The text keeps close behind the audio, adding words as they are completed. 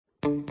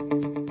Welcome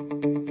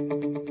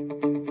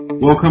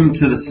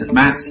to the St.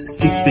 Matt's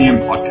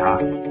 6pm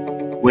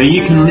podcast, where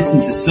you can listen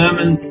to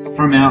sermons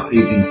from our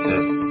evening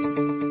service.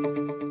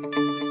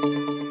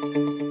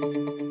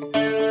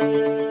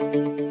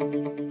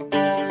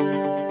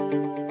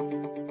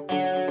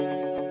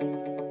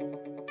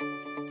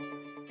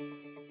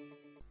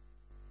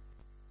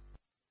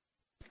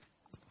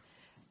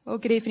 Well,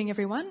 good evening,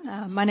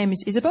 everyone. My name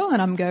is Isabel, and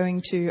I'm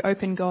going to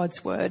open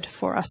God's Word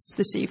for us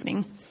this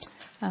evening.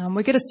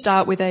 We're going to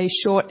start with a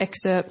short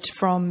excerpt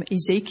from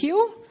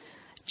Ezekiel,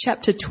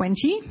 chapter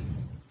 20,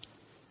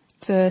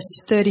 verse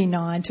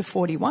 39 to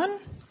 41.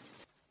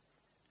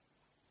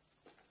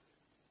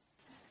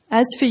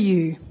 As for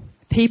you,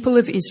 people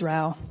of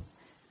Israel,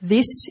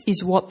 this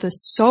is what the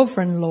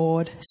sovereign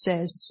Lord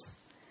says.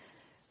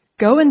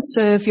 Go and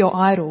serve your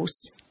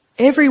idols,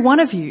 every one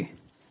of you.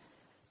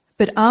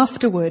 But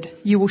afterward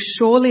you will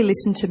surely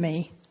listen to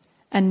me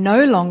and no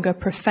longer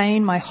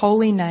profane my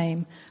holy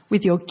name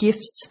with your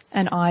gifts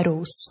and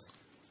idols.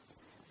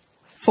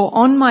 For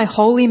on my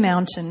holy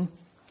mountain,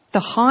 the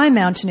high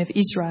mountain of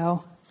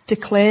Israel,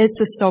 declares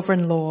the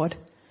sovereign Lord,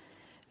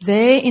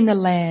 there in the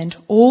land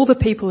all the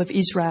people of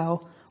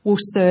Israel will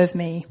serve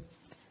me,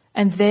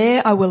 and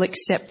there I will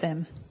accept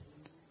them.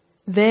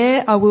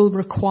 There I will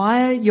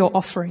require your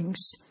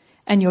offerings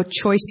and your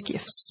choice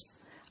gifts,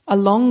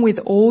 along with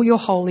all your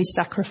holy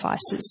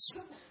sacrifices.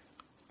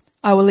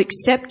 I will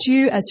accept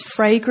you as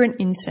fragrant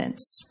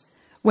incense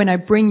when I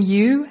bring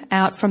you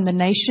out from the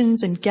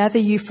nations and gather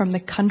you from the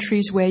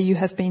countries where you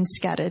have been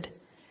scattered.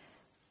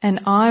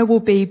 And I will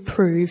be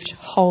proved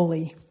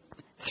holy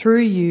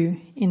through you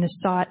in the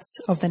sights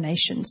of the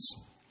nations.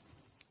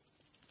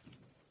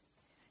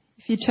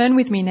 If you turn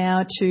with me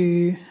now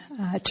to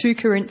 2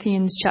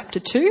 Corinthians chapter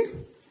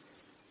 2,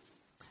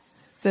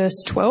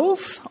 verse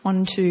 12,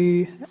 on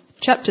to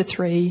chapter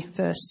 3,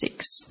 verse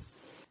 6.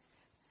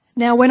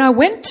 Now when I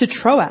went to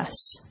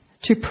Troas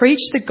to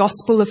preach the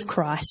gospel of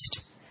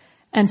Christ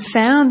and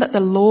found that the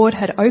Lord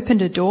had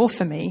opened a door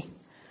for me,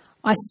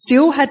 I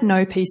still had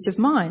no peace of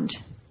mind,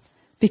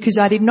 because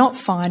I did not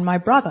find my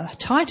brother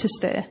Titus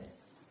there.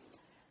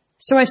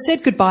 So I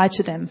said goodbye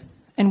to them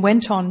and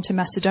went on to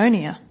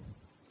Macedonia.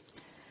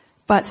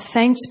 But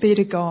thanks be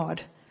to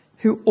God,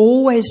 who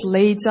always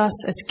leads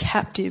us as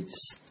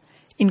captives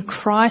in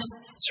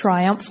Christ's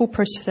triumphal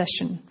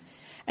procession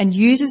and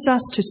uses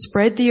us to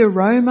spread the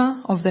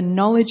aroma of the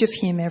knowledge of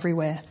him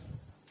everywhere.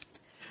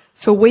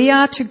 For we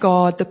are to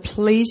God the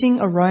pleasing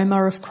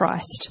aroma of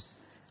Christ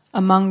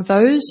among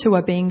those who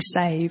are being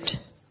saved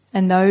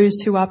and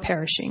those who are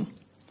perishing.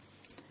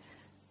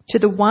 To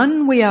the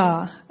one we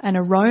are an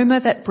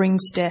aroma that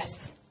brings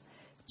death,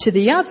 to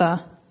the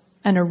other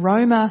an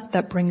aroma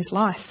that brings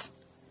life.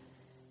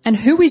 And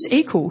who is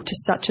equal to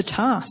such a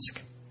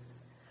task?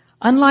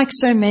 Unlike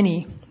so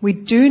many, we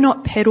do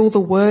not peddle the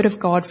word of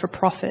God for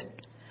profit.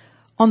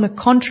 On the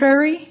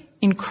contrary,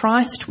 in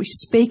Christ we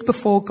speak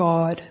before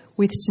God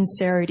with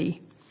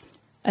sincerity,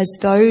 as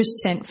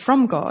those sent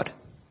from God.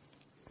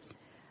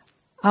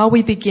 Are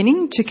we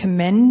beginning to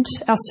commend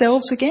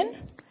ourselves again?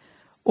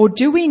 Or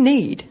do we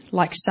need,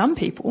 like some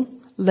people,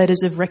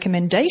 letters of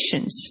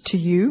recommendations to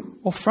you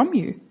or from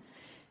you?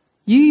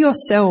 You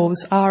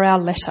yourselves are our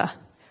letter,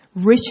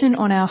 written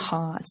on our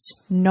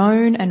hearts,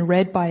 known and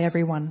read by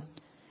everyone.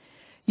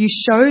 You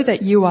show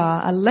that you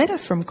are a letter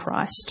from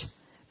Christ,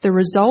 the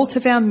result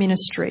of our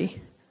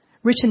ministry,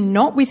 written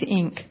not with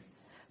ink,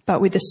 but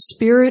with the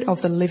Spirit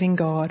of the living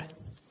God,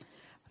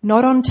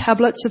 not on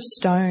tablets of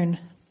stone,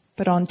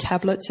 but on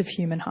tablets of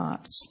human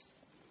hearts.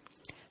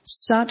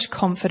 Such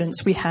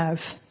confidence we have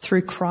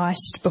through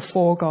Christ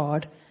before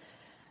God.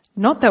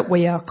 Not that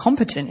we are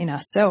competent in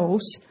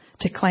ourselves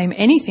to claim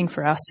anything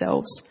for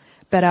ourselves,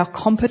 but our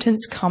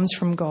competence comes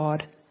from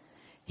God.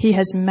 He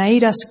has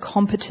made us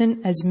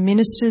competent as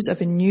ministers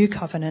of a new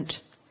covenant,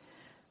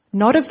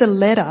 not of the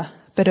letter,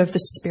 but of the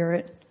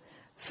Spirit.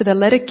 For the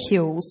letter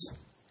kills,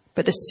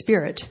 but the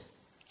Spirit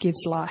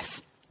gives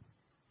life.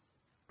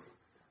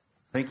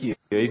 Thank you.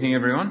 Good evening,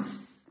 everyone.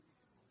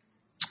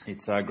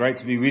 It's great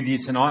to be with you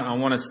tonight. I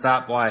want to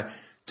start by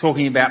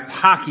talking about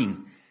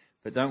parking.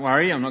 But don't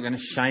worry, I'm not going to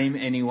shame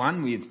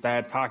anyone with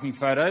bad parking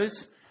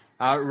photos.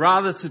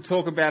 Rather to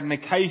talk about an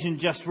occasion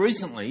just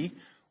recently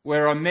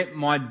where I met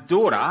my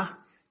daughter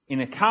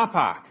in a car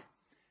park.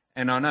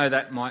 And I know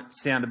that might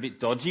sound a bit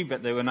dodgy,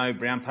 but there were no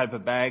brown paper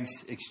bags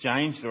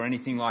exchanged or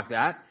anything like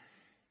that.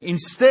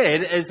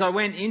 Instead, as I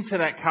went into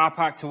that car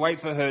park to wait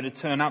for her to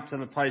turn up to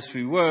the place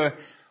we were,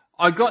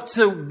 I got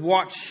to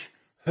watch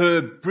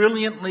her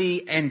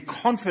brilliantly and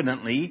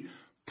confidently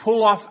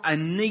pull off a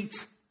neat,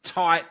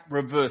 tight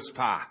reverse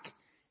park.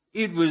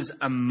 It was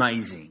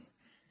amazing.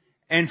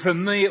 And for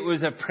me, it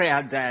was a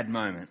proud dad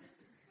moment.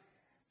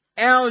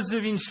 Hours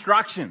of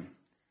instruction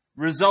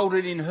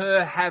resulted in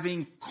her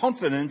having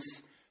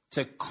confidence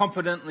to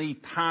competently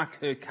park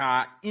her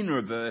car in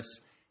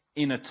reverse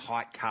in a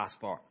tight car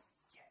spot.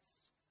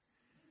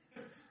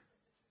 Yes.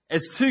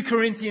 As 2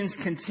 Corinthians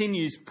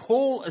continues,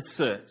 Paul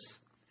asserts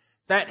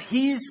that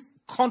his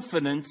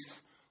confidence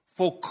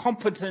for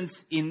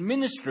competence in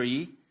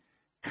ministry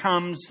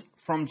comes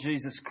from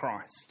Jesus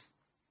Christ.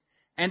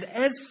 And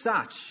as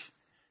such,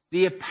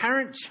 the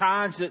apparent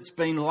charge that's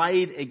been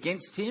laid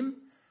against him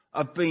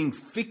of being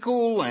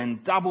fickle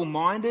and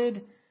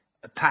double-minded,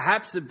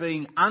 perhaps of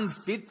being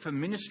unfit for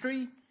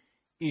ministry,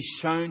 is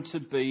shown to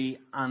be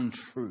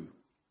untrue.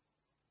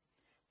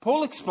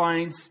 Paul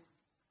explains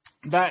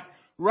that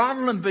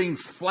rather than being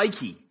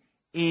flaky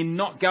in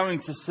not going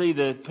to see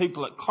the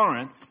people at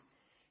Corinth,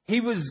 he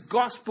was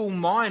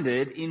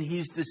gospel-minded in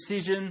his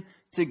decision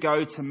to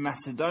go to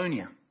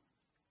Macedonia.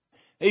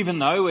 Even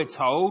though we're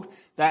told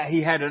that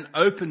he had an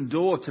open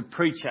door to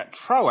preach at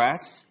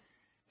Troas,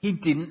 he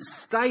didn't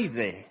stay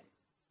there.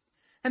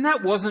 And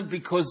that wasn't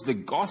because the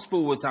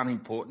gospel was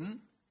unimportant.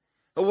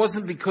 It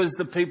wasn't because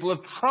the people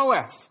of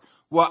Troas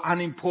were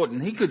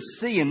unimportant. He could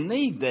see a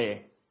need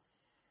there.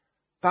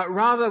 But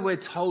rather we're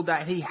told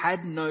that he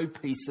had no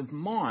peace of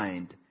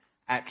mind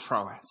at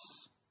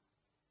Troas.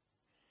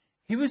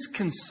 He was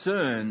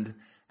concerned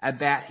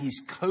about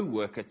his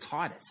co-worker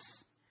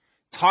Titus.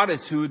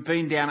 Titus, who had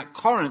been down at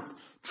Corinth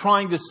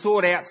trying to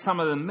sort out some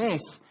of the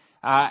mess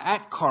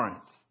at Corinth.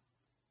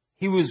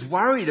 He was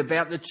worried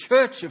about the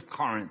church of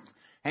Corinth,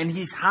 and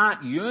his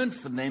heart yearned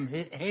for them,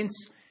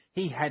 hence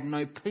he had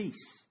no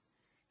peace.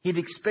 He'd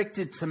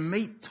expected to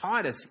meet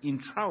Titus in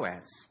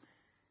Troas,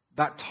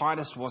 but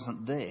Titus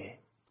wasn't there,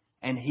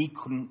 and he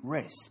couldn't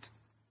rest.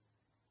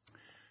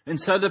 And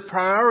so the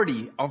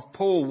priority of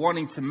Paul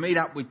wanting to meet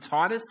up with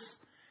Titus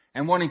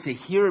and wanting to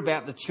hear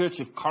about the church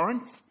of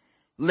Corinth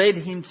led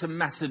him to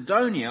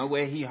Macedonia,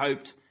 where he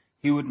hoped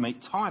he would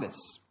meet Titus.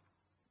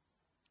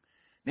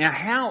 Now,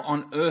 how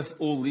on earth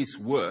all this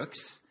works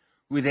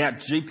without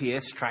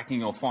GPS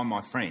tracking or Find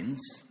My Friends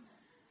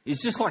is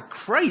just like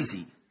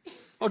crazy.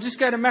 I'll just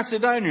go to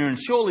Macedonia and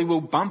surely we'll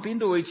bump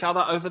into each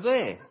other over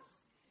there.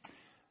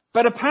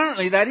 But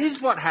apparently that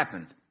is what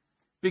happened,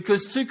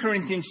 because 2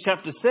 Corinthians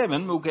chapter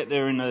 7, we'll get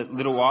there in a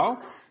little while,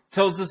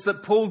 tells us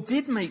that Paul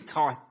did meet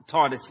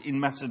Titus in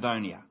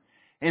Macedonia.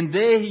 And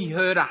there he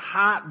heard a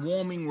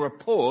heartwarming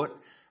report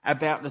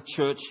about the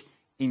church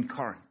in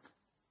Corinth.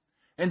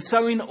 And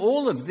so in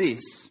all of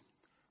this,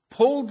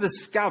 Paul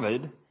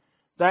discovered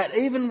that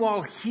even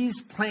while his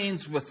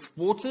plans were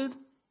thwarted,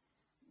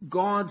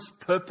 God's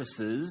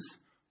purposes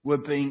were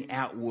being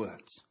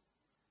outworked.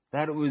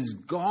 That it was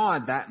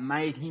God that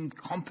made him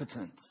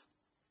competent.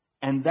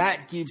 And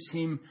that gives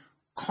him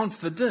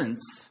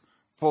confidence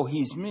for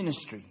his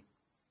ministry.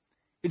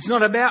 It's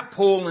not about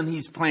Paul and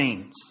his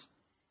plans,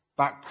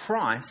 but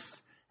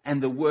Christ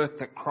and the work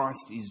that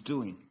Christ is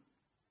doing.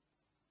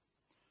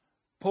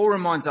 Paul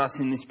reminds us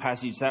in this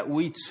passage that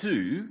we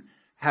too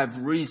have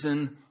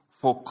reason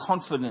for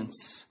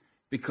confidence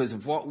because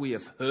of what we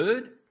have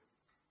heard,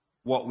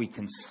 what we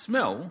can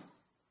smell,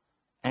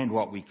 and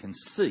what we can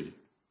see.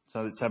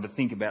 So let's have a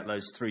think about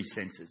those three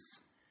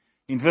senses.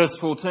 In verse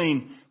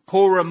 14,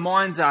 Paul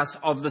reminds us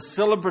of the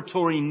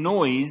celebratory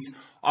noise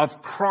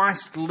of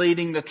Christ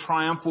leading the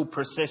triumphal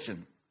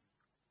procession.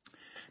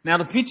 Now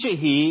the picture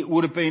here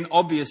would have been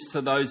obvious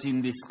to those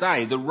in this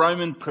day. The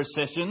Roman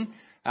procession,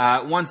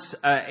 once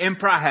an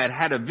emperor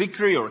had a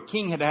victory or a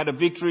king had a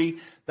victory,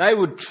 they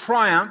would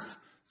triumph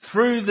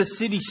through the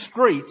city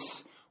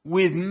streets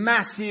with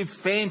massive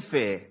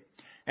fanfare.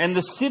 And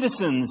the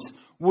citizens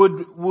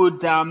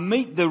would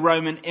meet the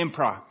Roman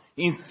emperor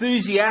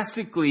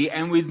enthusiastically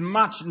and with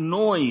much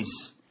noise.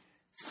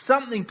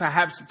 Something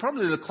perhaps,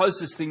 probably the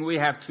closest thing we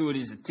have to it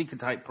is a ticker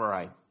tape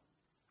parade.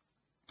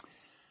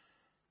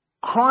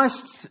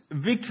 Christ's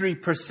victory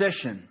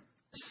procession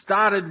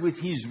started with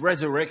his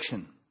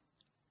resurrection.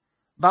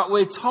 But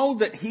we're told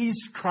that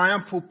his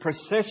triumphal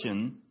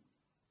procession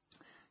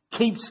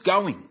keeps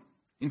going.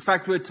 In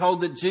fact, we're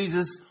told that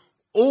Jesus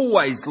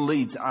always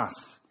leads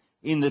us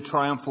in the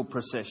triumphal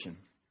procession.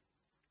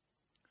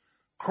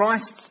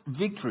 Christ's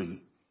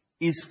victory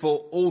is for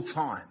all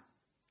time.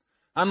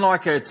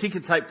 Unlike a ticker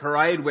tape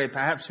parade where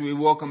perhaps we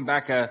welcome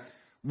back a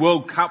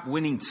World Cup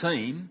winning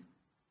team,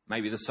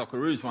 maybe the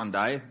Socceroos one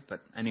day,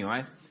 but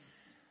anyway,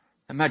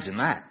 imagine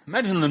that.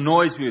 Imagine the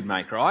noise we would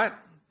make, right?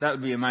 That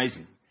would be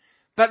amazing.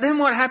 But then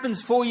what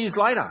happens 4 years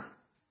later?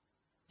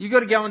 You've got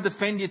to go and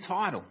defend your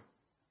title.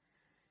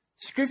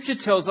 Scripture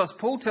tells us,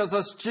 Paul tells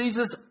us,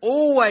 Jesus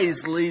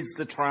always leads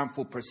the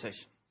triumphal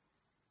procession.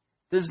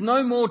 There's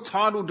no more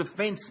title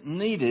defense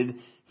needed.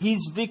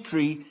 His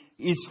victory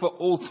is for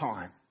all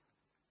time.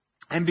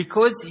 And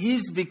because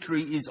his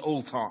victory is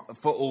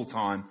for all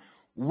time,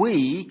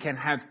 we can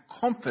have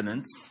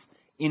confidence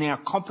in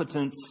our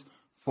competence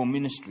for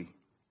ministry.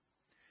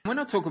 When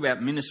I talk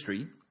about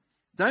ministry,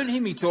 don't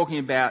hear me talking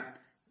about,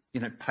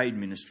 paid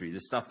ministry,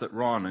 the stuff that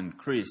Ron and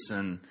Chris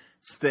and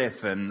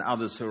Steph and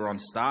others who are on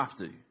staff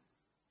do.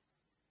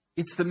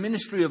 It's the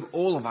ministry of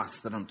all of us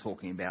that I'm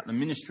talking about, the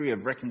ministry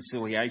of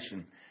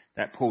reconciliation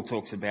that Paul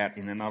talks about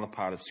in another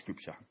part of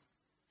Scripture.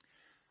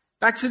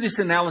 Back to this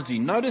analogy,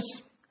 notice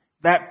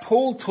that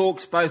Paul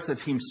talks both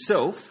of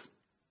himself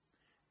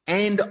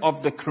and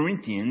of the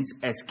Corinthians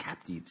as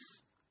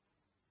captives.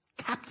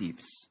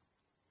 Captives.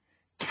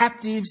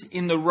 Captives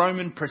in the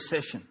Roman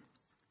procession.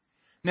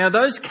 Now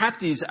those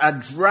captives are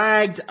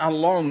dragged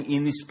along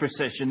in this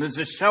procession. There's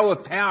a show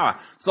of power.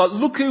 It's like,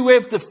 look who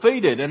we've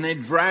defeated, and they're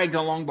dragged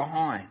along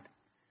behind.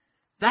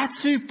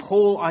 That's who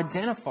Paul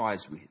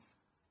identifies with.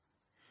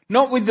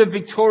 Not with the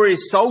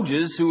victorious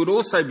soldiers who would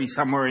also be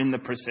somewhere in the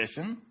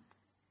procession,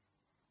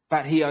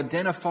 but he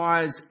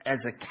identifies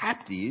as a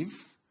captive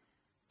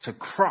to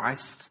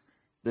Christ,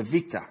 the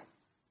victor.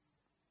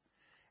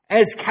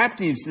 As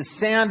captives, the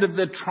sound of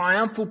the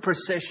triumphal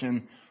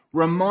procession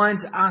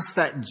reminds us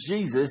that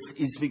Jesus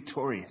is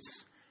victorious,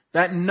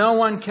 that no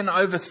one can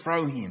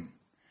overthrow him,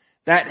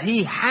 that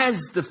he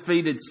has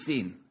defeated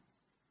sin.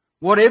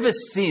 Whatever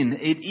sin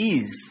it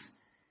is,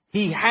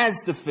 he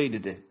has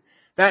defeated it,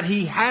 that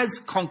he has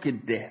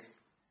conquered death,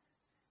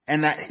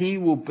 and that he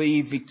will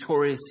be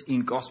victorious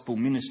in gospel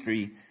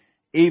ministry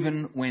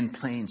even when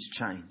plans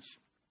change.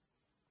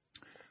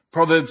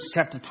 Proverbs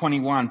chapter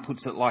 21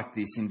 puts it like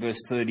this in verse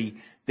 30.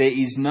 There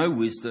is no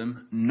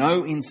wisdom,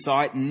 no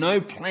insight, no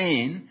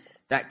plan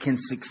that can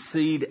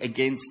succeed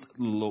against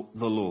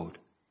the Lord.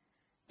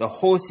 The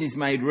horse is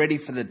made ready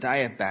for the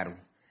day of battle,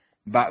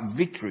 but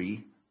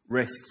victory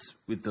rests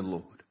with the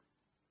Lord.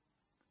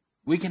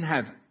 We can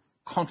have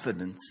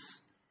confidence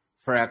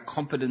for our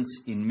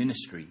competence in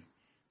ministry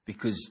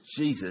because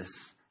Jesus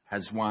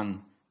has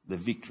won the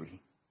victory.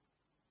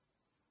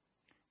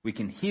 We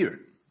can hear it.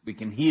 We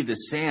can hear the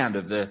sound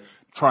of the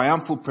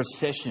triumphal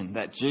procession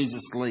that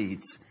Jesus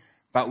leads,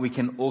 but we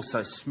can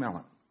also smell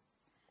it.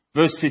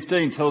 Verse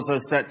 15 tells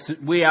us that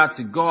we are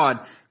to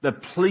God the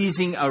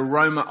pleasing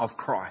aroma of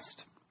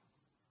Christ.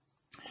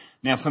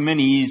 Now, for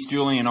many years,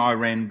 Julie and I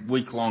ran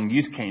week-long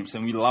youth camps,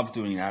 and we loved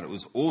doing that. It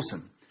was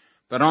awesome.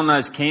 But on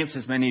those camps,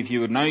 as many of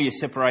you would know, you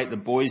separate the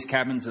boys'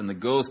 cabins and the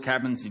girls'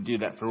 cabins. You do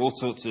that for all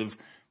sorts of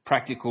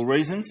practical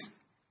reasons.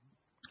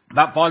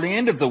 But by the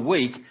end of the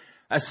week,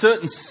 a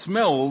certain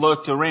smell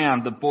lurked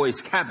around the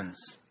boys' cabins.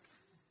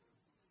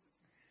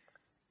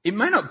 It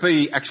may not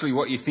be actually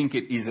what you think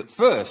it is at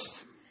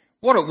first.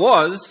 What it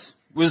was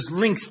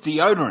Lynx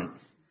deodorant.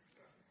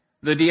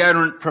 The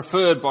deodorant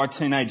preferred by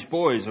teenage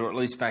boys, or at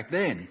least back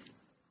then.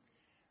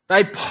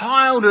 They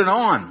piled it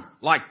on,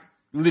 like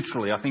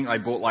literally, I think they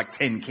bought like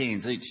 10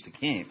 cans each to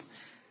camp.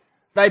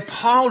 They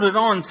piled it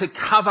on to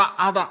cover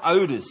other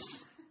odours.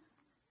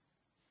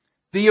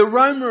 The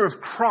aroma of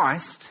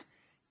Christ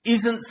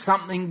isn't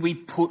something we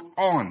put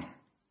on,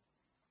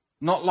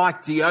 not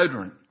like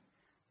deodorant.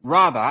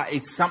 Rather,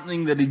 it's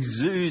something that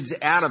exudes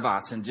out of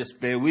us, and just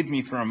bear with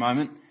me for a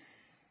moment.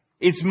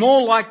 It's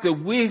more like the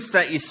whiff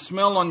that you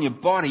smell on your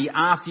body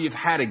after you've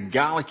had a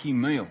garlicky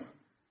meal.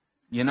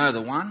 You know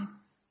the one?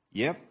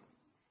 Yep.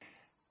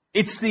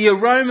 It's the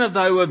aroma,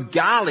 though, of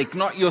garlic,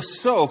 not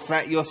yourself,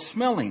 that you're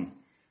smelling.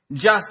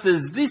 Just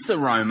as this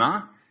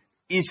aroma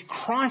is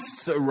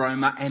Christ's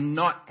aroma and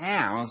not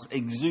ours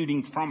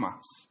exuding from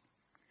us.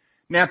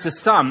 Now, to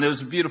some, there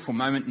was a beautiful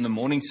moment in the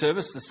morning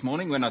service this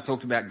morning when I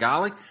talked about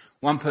garlic.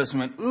 One person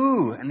went,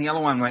 ooh, and the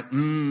other one went,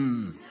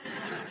 mmm.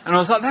 And I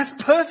was like,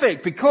 that's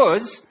perfect,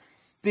 because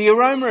the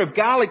aroma of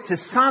garlic to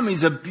some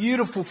is a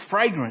beautiful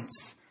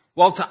fragrance,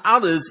 while to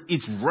others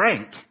it's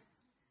rank.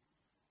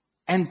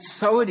 And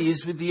so it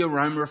is with the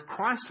aroma of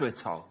Christ, we're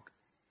told.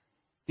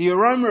 The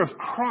aroma of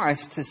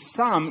Christ to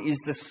some is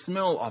the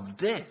smell of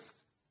death,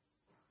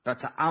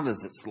 but to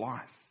others it's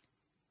life.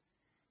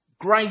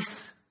 Grace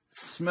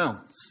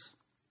smells,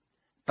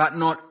 but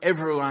not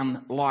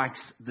everyone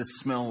likes the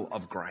smell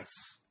of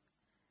grace.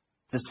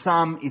 To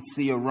some, it's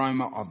the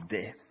aroma of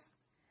death.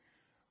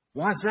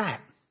 Why is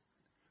that?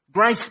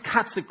 Grace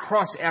cuts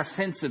across our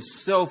sense of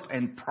self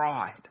and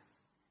pride.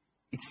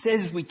 It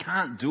says we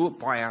can't do it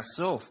by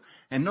ourselves,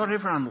 and not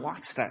everyone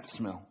likes that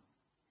smell.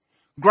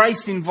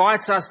 Grace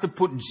invites us to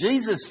put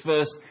Jesus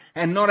first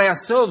and not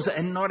ourselves,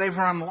 and not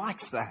everyone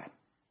likes that.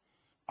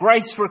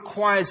 Grace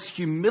requires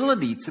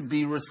humility to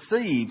be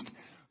received.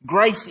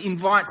 Grace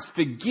invites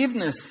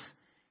forgiveness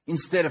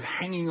instead of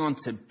hanging on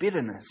to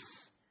bitterness,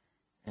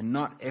 and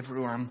not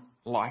everyone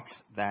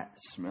likes that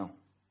smell.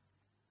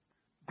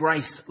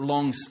 Grace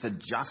longs for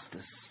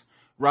justice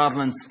rather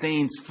than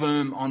stands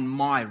firm on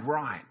my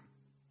right,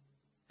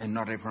 and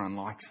not everyone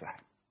likes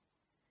that.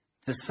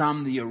 To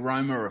some, the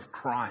aroma of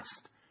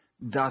Christ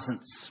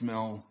doesn't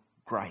smell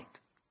great.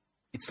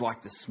 It's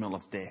like the smell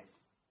of death.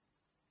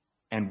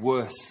 And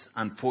worse,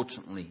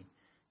 unfortunately,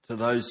 to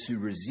those who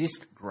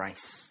resist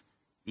grace,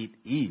 it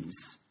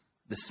is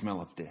the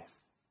smell of death.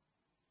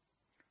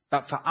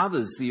 But for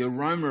others, the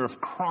aroma of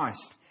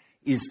Christ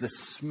is the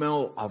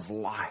smell of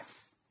life.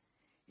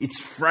 Its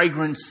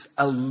fragrance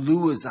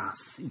allures us.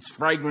 Its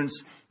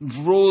fragrance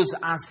draws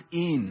us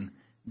in.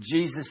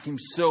 Jesus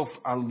himself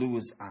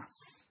allures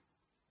us.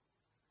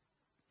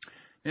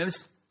 Now,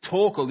 this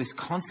talk, or this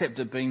concept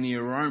of being the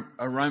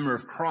aroma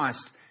of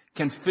Christ,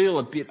 can feel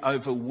a bit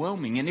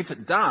overwhelming. And if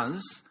it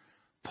does,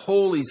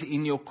 Paul is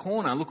in your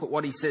corner. Look at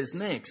what he says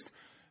next.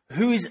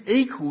 Who is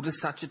equal to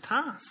such a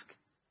task?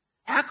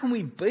 How can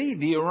we be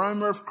the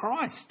aroma of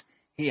Christ?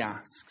 He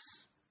asks.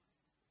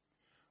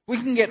 We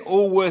can get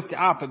all worked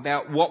up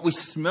about what we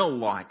smell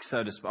like,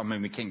 so to speak. I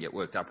mean, we can get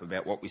worked up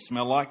about what we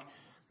smell like.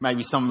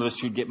 Maybe some of us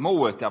should get more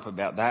worked up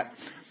about that,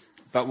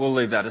 but we'll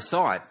leave that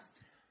aside.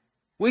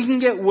 We can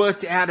get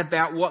worked up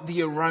about what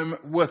the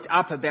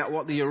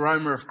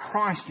aroma of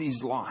Christ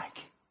is like.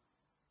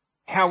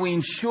 How we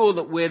ensure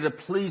that we're the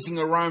pleasing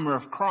aroma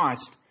of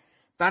Christ.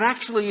 But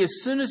actually,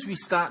 as soon as we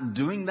start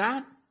doing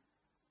that,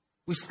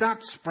 we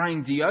start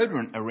spraying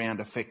deodorant around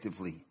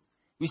effectively.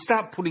 We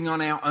start putting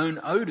on our own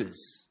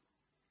odours.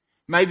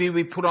 Maybe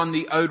we put on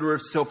the odour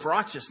of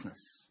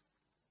self-righteousness.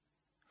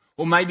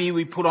 Or maybe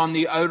we put on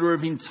the odour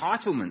of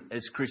entitlement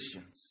as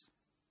Christians.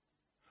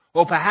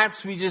 Or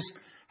perhaps we just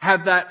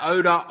have that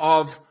odour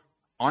of,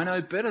 I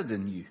know better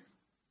than you.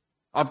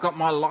 I've got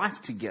my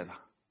life together.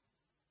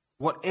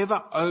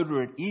 Whatever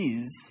odour it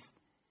is,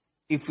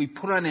 if we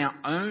put on our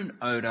own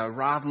odour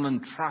rather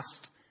than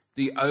trust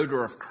the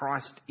odour of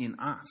Christ in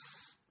us,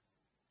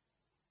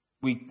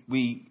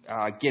 we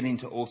get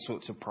into all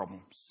sorts of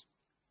problems.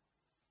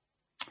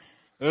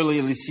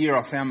 Earlier this year,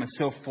 I found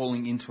myself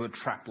falling into a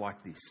trap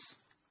like this.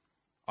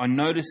 I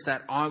noticed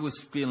that I was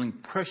feeling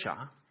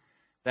pressure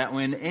that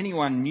when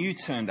anyone new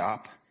turned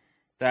up,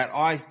 that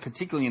I,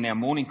 particularly in our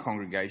morning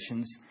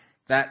congregations,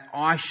 that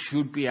I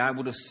should be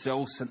able to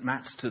sell St.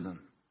 Matt's to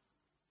them.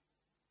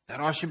 That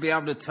I should be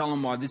able to tell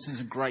them why this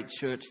is a great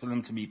church for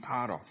them to be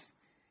part of.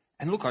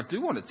 And look, I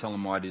do want to tell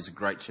them why it is a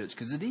great church,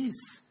 because it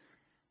is.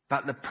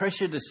 But the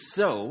pressure to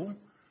sell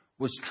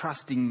was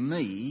trusting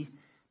me,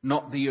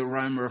 not the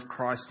aroma of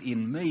Christ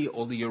in me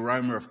or the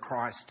aroma of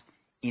Christ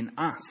in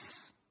us.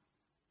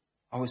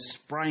 I was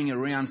spraying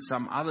around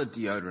some other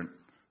deodorant.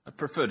 I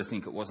prefer to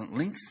think it wasn't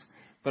Lynx,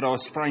 but I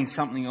was spraying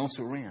something else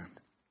around.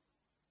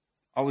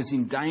 I was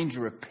in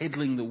danger of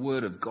peddling the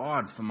word of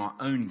God for my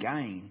own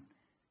gain.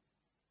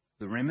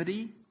 The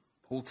remedy,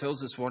 Paul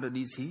tells us what it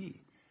is here.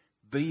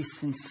 Be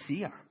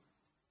sincere.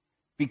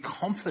 Be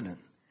confident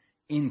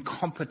in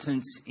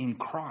competence in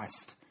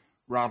Christ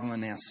rather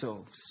than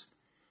ourselves.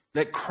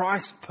 Let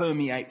Christ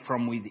permeate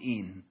from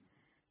within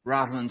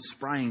rather than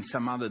spraying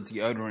some other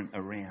deodorant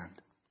around.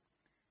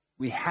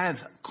 We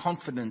have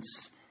confidence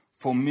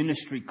for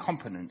ministry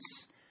competence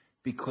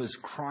because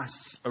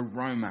Christ's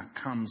aroma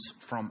comes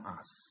from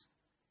us.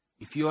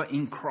 If you are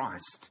in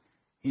Christ,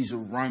 his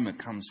aroma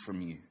comes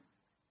from you.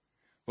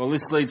 Well,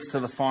 this leads to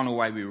the final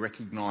way we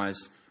recognise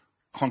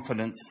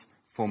confidence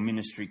for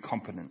ministry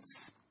competence,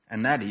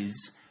 and that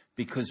is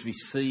because we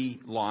see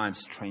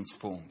lives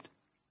transformed.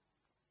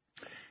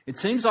 It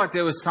seems like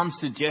there was some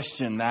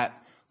suggestion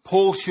that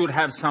Paul should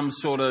have some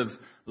sort of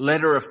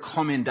letter of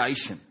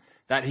commendation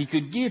that he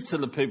could give to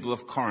the people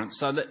of Corinth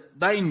so that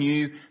they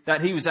knew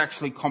that he was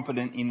actually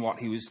competent in what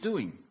he was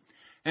doing.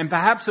 And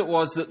perhaps it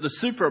was that the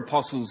super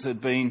apostles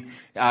had been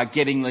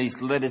getting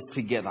these letters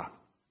together.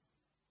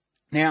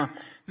 Now,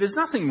 there's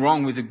nothing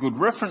wrong with a good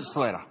reference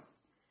letter,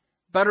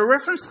 but a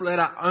reference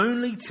letter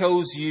only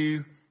tells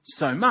you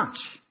so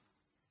much.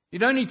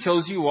 It only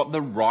tells you what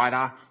the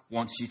writer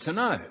wants you to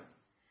know.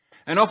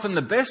 And often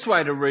the best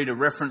way to read a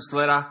reference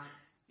letter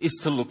is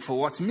to look for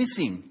what's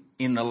missing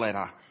in the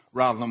letter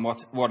rather than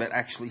what it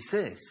actually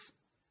says.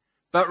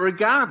 But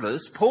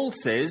regardless, Paul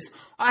says,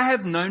 I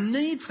have no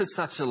need for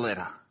such a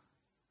letter.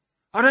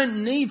 I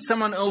don't need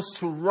someone else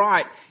to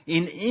write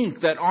in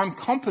ink that I'm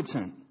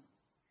competent.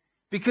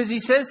 Because he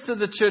says to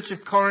the church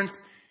of Corinth,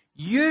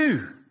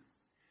 your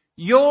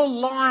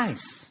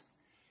lives,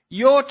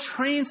 your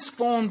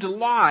transformed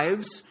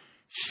lives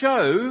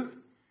show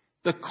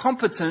the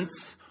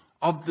competence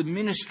of the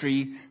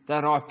ministry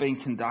that I've been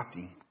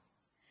conducting.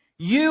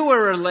 You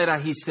are a letter,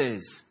 he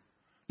says,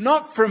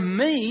 not from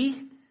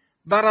me,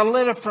 but a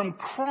letter from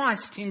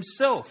Christ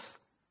himself,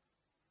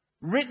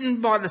 written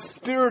by the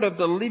Spirit of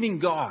the living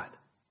God.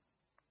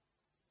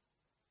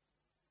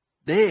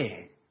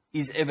 There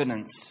is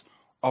evidence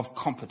of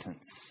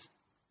competence.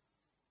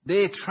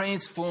 Their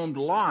transformed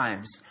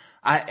lives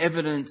are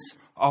evidence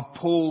of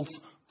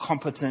Paul's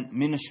competent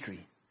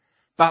ministry.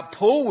 But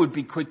Paul would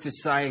be quick to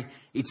say,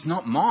 it's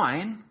not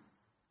mine.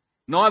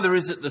 Neither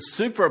is it the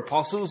super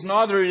apostles,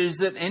 neither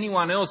is it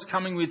anyone else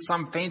coming with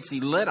some fancy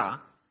letter.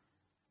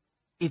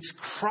 It's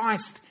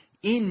Christ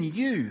in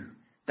you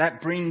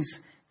that brings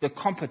the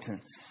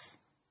competence.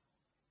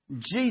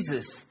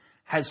 Jesus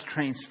has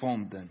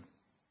transformed them.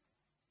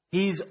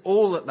 He's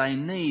all that they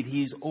need.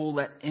 He's all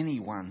that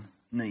anyone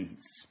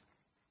needs.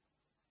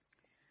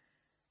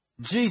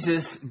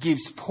 Jesus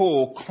gives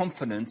Paul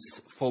confidence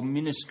for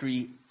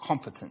ministry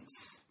competence.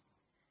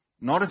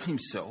 Not of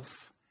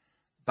himself,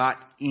 but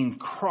in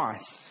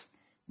Christ,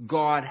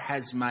 God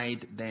has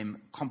made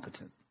them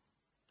competent.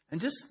 And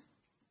just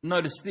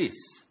notice this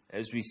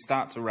as we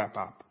start to wrap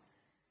up.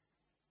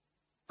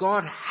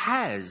 God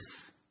has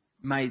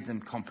made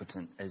them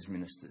competent as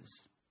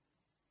ministers.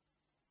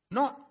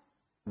 Not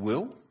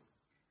will,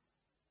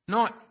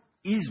 not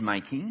is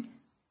making,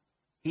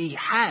 he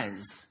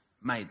has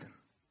made them.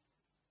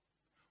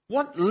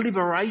 What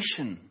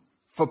liberation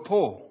for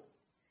Paul.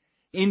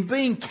 In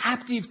being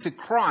captive to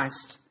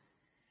Christ,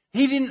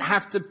 he didn't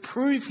have to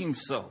prove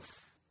himself.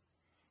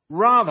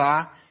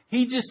 Rather,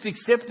 he just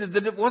accepted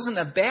that it wasn't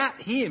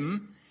about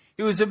him.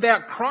 It was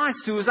about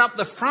Christ who was up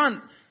the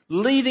front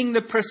leading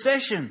the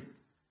procession.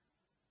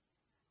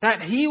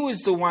 that he was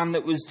the one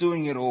that was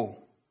doing it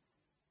all,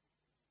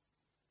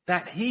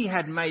 that he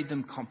had made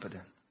them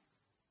competent.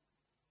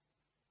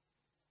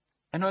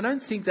 And I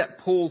don't think that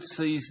Paul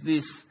sees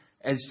this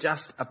as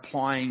just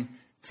applying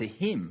to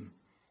him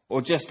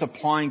or just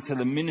applying to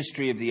the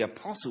ministry of the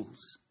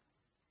apostles,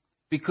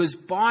 because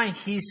by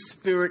his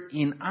Spirit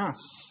in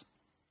us,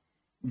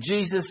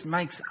 Jesus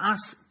makes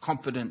us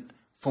competent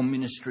for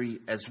ministry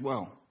as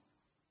well.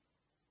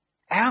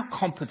 Our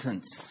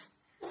competence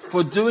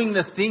for doing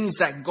the things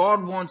that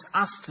God wants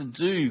us to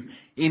do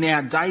in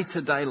our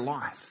day-to-day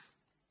life.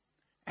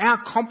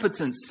 Our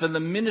competence for the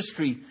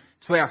ministry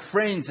to our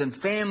friends and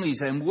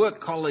families and work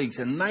colleagues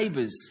and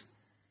neighbours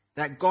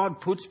that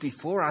God puts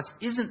before us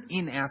isn't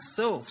in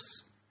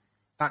ourselves,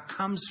 but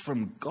comes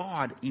from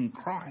God in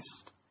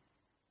Christ.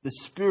 The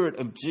Spirit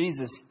of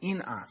Jesus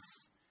in us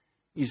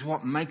is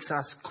what makes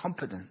us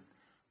competent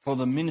for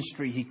the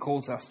ministry he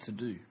calls us to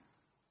do.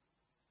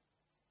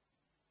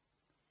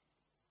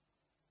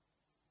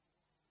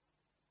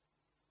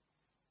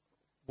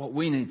 What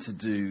we need to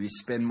do is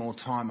spend more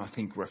time, I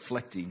think,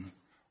 reflecting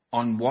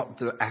on what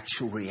the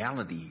actual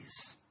reality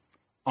is,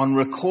 on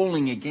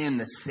recalling again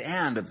the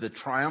sound of the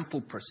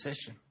triumphal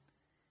procession,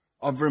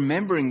 of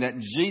remembering that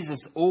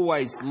Jesus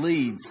always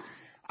leads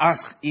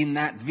us in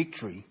that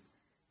victory,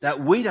 that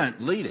we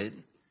don't lead it,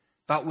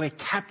 but we're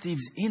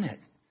captives in it,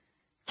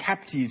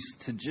 captives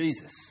to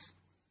Jesus.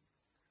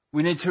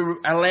 We need to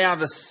allow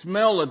the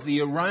smell of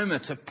the aroma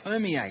to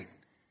permeate,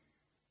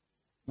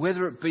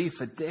 whether it be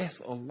for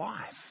death or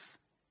life,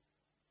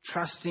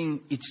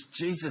 trusting it's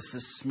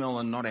Jesus' smell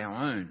and not our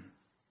own.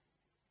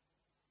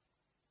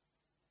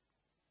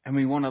 And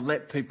we want to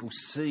let people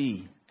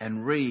see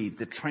and read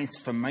the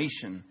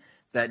transformation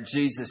that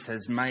Jesus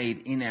has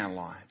made in our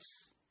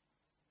lives.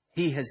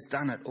 He has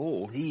done it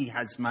all. He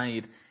has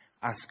made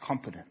us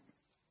competent.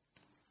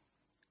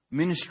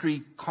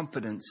 Ministry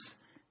competence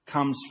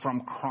comes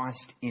from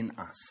Christ in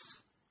us.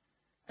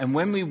 And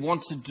when we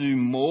want to do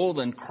more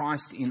than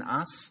Christ in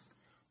us,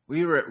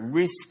 we are at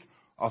risk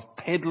of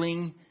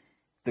peddling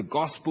the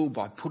gospel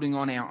by putting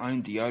on our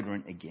own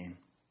deodorant again.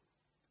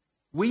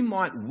 We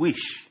might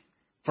wish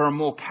for a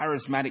more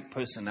charismatic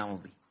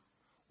personality.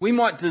 We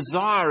might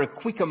desire a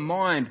quicker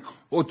mind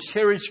or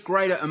cherish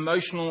greater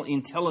emotional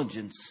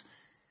intelligence,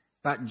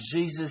 but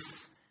Jesus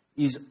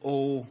is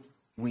all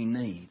we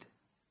need.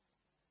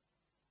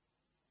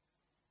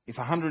 If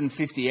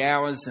 150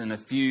 hours and a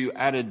few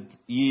added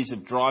years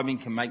of driving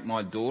can make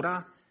my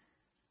daughter,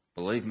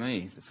 believe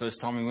me, the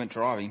first time we went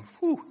driving,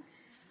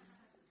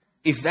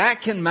 if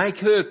that can make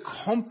her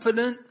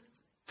confident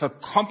for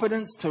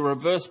competence to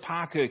reverse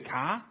park her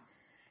car,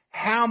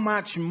 how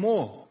much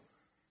more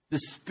the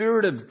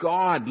Spirit of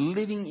God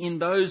living in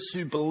those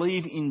who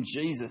believe in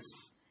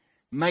Jesus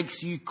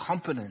makes you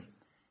competent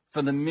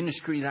for the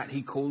ministry that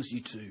he calls you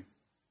to.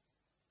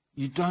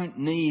 You don't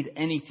need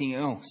anything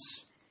else.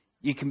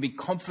 You can be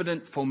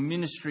confident for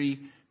ministry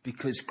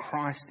because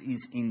Christ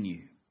is in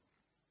you.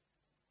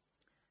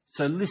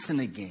 So listen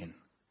again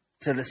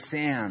to the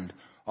sound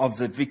of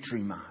the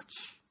victory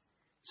march.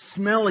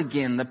 Smell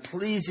again the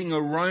pleasing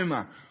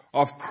aroma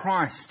of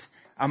Christ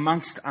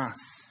amongst us.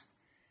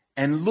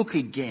 And look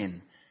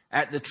again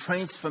at the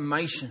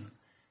transformation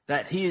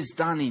that he has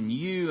done in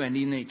you and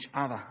in each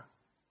other.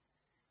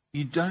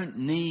 You don't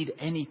need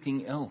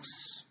anything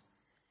else.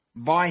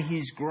 By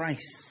his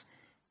grace,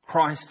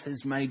 Christ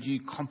has made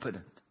you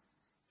competent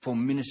for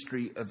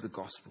ministry of the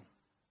gospel.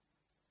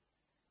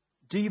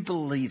 Do you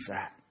believe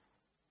that?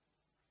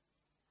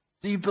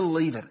 Do you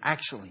believe it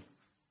actually?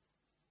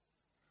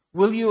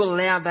 Will you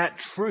allow that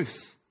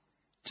truth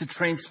to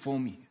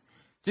transform you?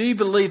 Do you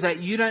believe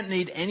that you don't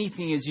need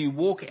anything as you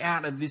walk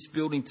out of this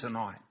building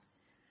tonight?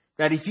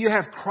 That if you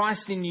have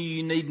Christ in you,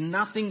 you need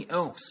nothing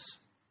else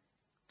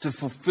to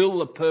fulfill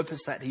the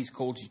purpose that he's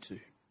called you to?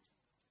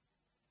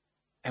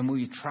 And will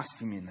you trust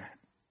him in that?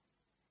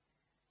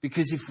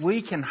 Because if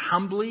we can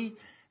humbly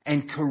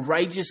and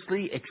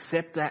courageously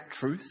accept that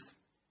truth,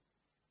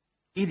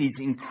 it is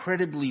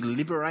incredibly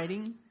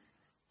liberating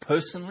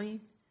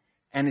personally,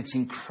 and it's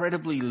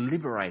incredibly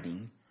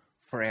liberating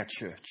for our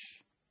church.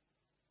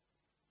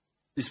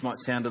 This might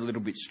sound a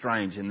little bit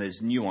strange and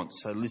there's nuance,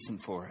 so listen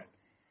for it.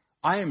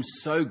 I am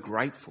so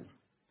grateful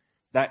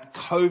that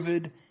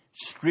COVID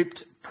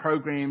stripped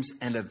programs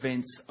and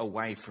events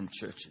away from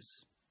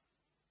churches,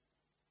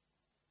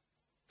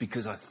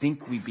 because I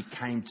think we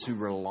became too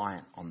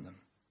reliant on them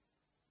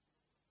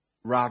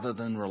rather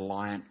than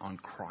reliant on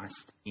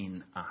Christ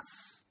in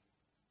us.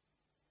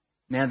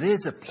 Now,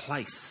 there's a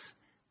place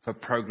for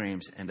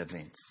programs and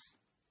events.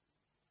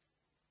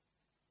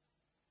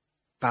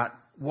 But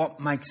what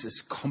makes us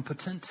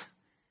competent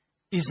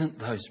isn't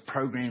those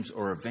programs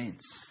or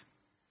events,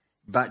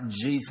 but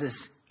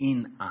Jesus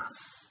in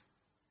us.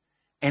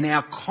 And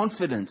our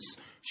confidence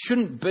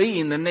shouldn't be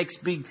in the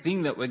next big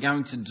thing that we're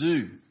going to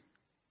do,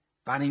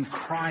 but in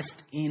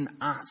Christ in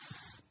us.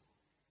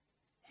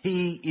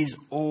 He is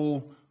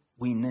all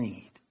we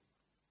need.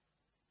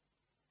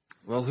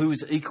 Well, who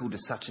is equal to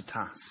such a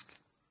task?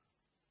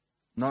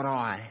 Not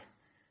I,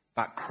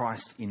 but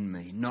Christ in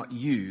me. Not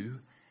you,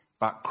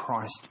 but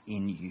Christ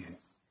in you.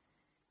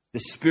 The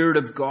Spirit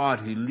of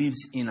God who lives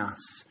in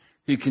us,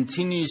 who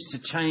continues to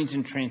change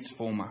and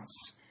transform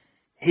us.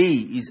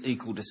 He is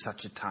equal to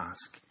such a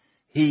task.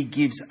 He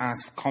gives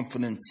us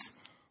confidence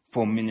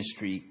for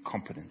ministry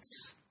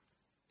competence.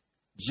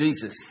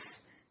 Jesus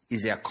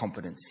is our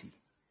competency.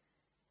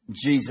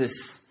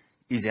 Jesus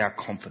is our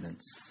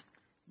confidence.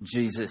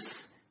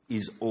 Jesus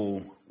is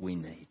all we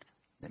need.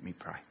 Let me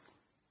pray.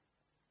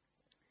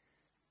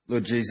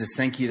 Lord Jesus,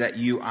 thank you that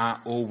you are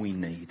all we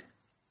need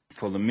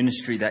for the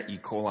ministry that you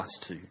call us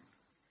to.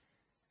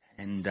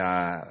 And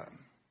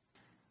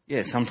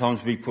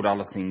sometimes we put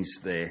other things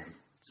there.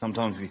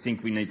 Sometimes we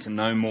think we need to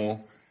know more,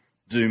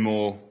 do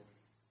more,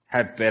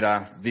 have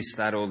better, this,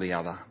 that or the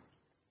other.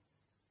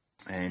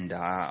 And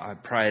I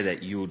pray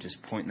that you will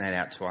just point that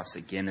out to us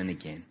again and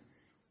again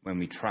when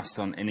we trust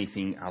on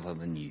anything other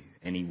than you,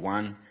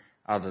 anyone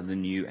other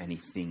than you,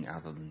 anything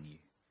other than you.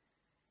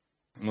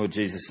 Lord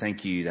Jesus,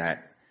 thank you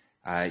that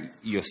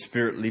your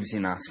Spirit lives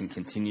in us and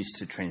continues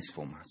to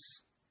transform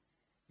us.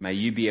 May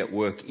you be at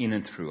work in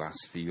and through us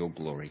for your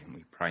glory. And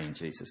we pray in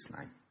Jesus'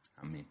 name.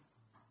 Amen.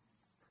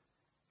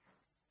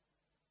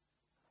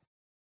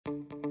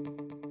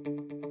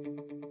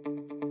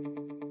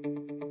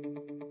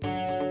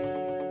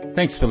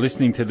 Thanks for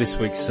listening to this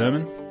week's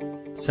sermon.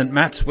 St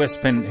Matt's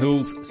West Pennant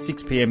Hills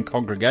 6 p.m.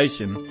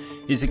 congregation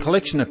is a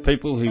collection of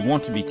people who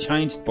want to be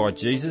changed by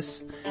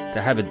Jesus,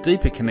 to have a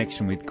deeper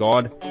connection with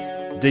God,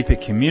 deeper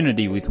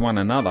community with one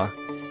another,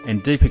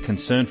 and deeper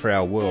concern for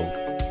our world.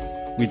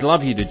 We'd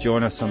love you to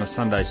join us on a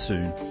Sunday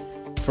soon.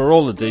 For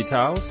all the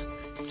details,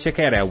 check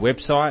out our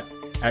website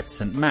at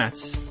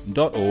stmats.org.au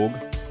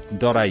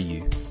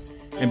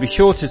and be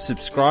sure to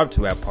subscribe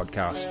to our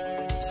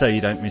podcast so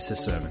you don't miss a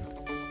sermon.